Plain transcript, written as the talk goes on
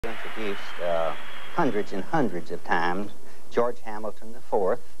Introduced hundreds and hundreds of times George Hamilton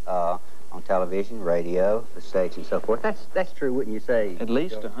IV on television, radio, the stage, and so forth. That's true, wouldn't you say? At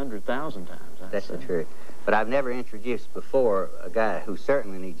least 100,000 times. That's the truth. But I've never introduced before a guy who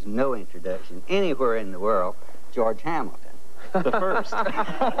certainly needs no introduction anywhere in the world, George Hamilton. The first.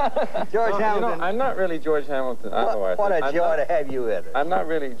 George Hamilton. You know, I'm not really George Hamilton. What a joy to have you with us. I'm not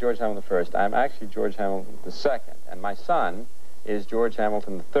really George Hamilton I. I'm actually George Hamilton II, and my son is George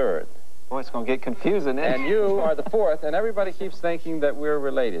Hamilton III. Boy, it's going to get confusing, isn't it? And you are the fourth, and everybody keeps thinking that we're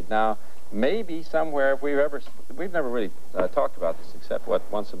related. Now, maybe somewhere, if we've never really talked about this except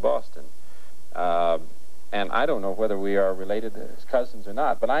once in Boston. And I don't know whether we are related as cousins or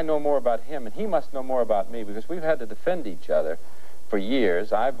not, but I know more about him, and he must know more about me, because we've had to defend each other for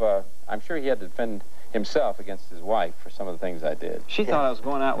years. I'm sure he had to defend himself against his wife for some of the things I did. She thought I was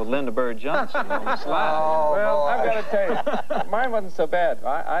going out with Linda Bird Johnson on the slide. Oh, well, boy. I've got to tell you, mine wasn't so bad.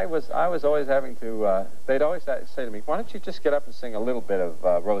 I was always having to, they'd always say to me, why don't you just get up and sing a little bit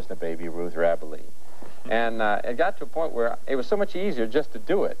of Rose and the Baby Ruth or Abilene? And it got to a point where it was so much easier just to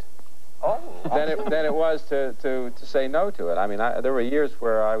do it. Oh, than it was to say no to it. I mean, there were years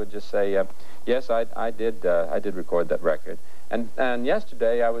where I would just say, yes, I did record that record. And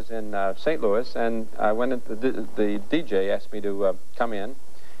yesterday I was in St. Louis, and I went in, the DJ asked me to come in,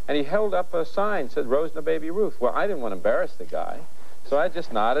 and he held up a sign that said Rose and the Baby Ruth. Well, I didn't want to embarrass the guy, so I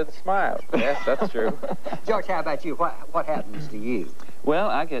just nodded and smiled. Yes, that's true. George, how about you? What happens to you? Well,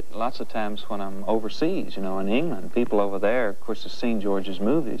 I get lots of times when I'm overseas, you know, in England. People over there, of course, have seen George's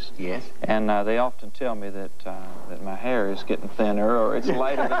movies. Yes. And they often tell me that my hair is getting thinner or it's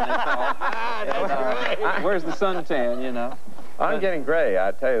lighter than they thought. And, where's the suntan, you know? I'm getting gray,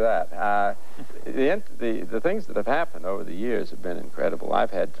 I tell you that. The things that have happened over the years have been incredible.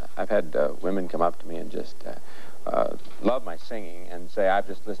 I've had women come up to me and just love my singing and say, I've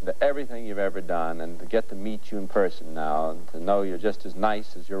just listened to everything you've ever done, and to get to meet you in person now and to know you're just as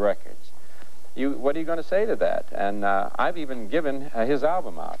nice as your records. What are you going to say to that? And I've even given his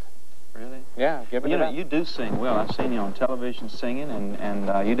album out. Really? Yeah, given it out. You do sing well. I've seen you on television singing,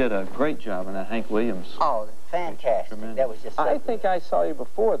 and you did a great job in that Hank Williams. Oh, fantastic. Tremendous. That was just I think I saw you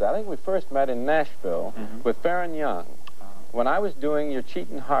before that. I think we first met in Nashville with Farron Young when I was doing Your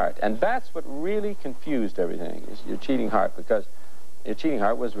Cheating Heart. And that's what really confused everything, is Your Cheating Heart, because Your Cheating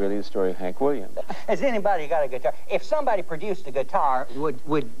Heart was really the story of Hank Williams. Has anybody got a guitar? If somebody produced a guitar,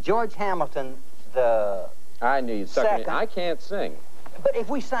 would George Hamilton the I knew you'd suck me. second? I can't sing. But if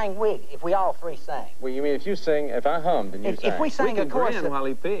we sang if we all three sang. Well, you mean if you sing, if I hummed and you sang? If we sang a chorus. While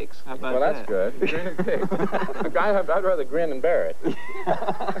he picks. How about well, that? that's good. Grin and pick. I'd rather grin and bear it.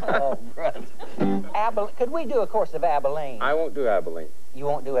 Oh, brother. Could we do a course of Abilene? I won't do Abilene. You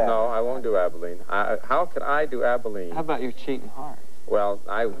won't do Abilene? No, I won't do Abilene. How could I do Abilene? How about Your Cheating Heart? Well,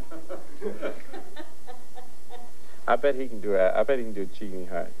 I bet he can do it. I bet he can do Cheating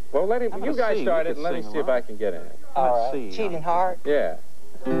Heart. Well, let him. You guys start it and let me see if I can get in it. All right. Cheating Heart. Yeah.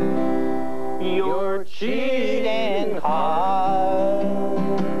 Your cheating heart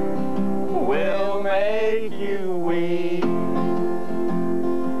will make you weep.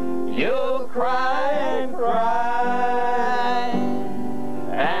 You'll cry and cry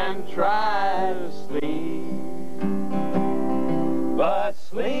and try to sleep, but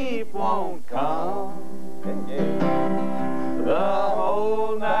sleep won't come the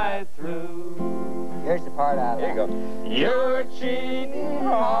whole night through. Here's the part out of Here you go. Your cheating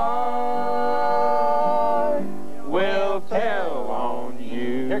heart will tell on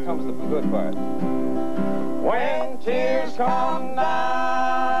you. Here comes the good part. When tears come down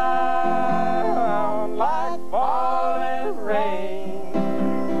like falling rain,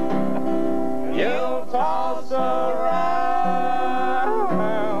 you'll toss around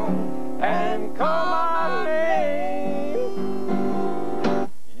and call my name.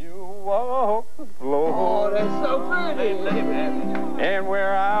 You walk the floor. Oh, that's so pretty. And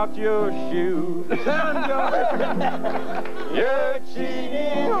wear out your shoes. You're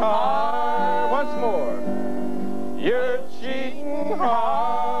cheating hard. Once more. You're cheating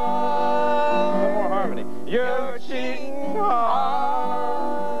hard. One more harmony. You're cheating hard.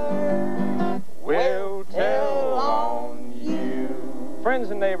 We'll tell on you. Friends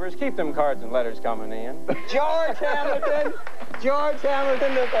and neighbors, keep them cards and letters coming in. George Hamilton. George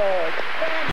Hamilton III.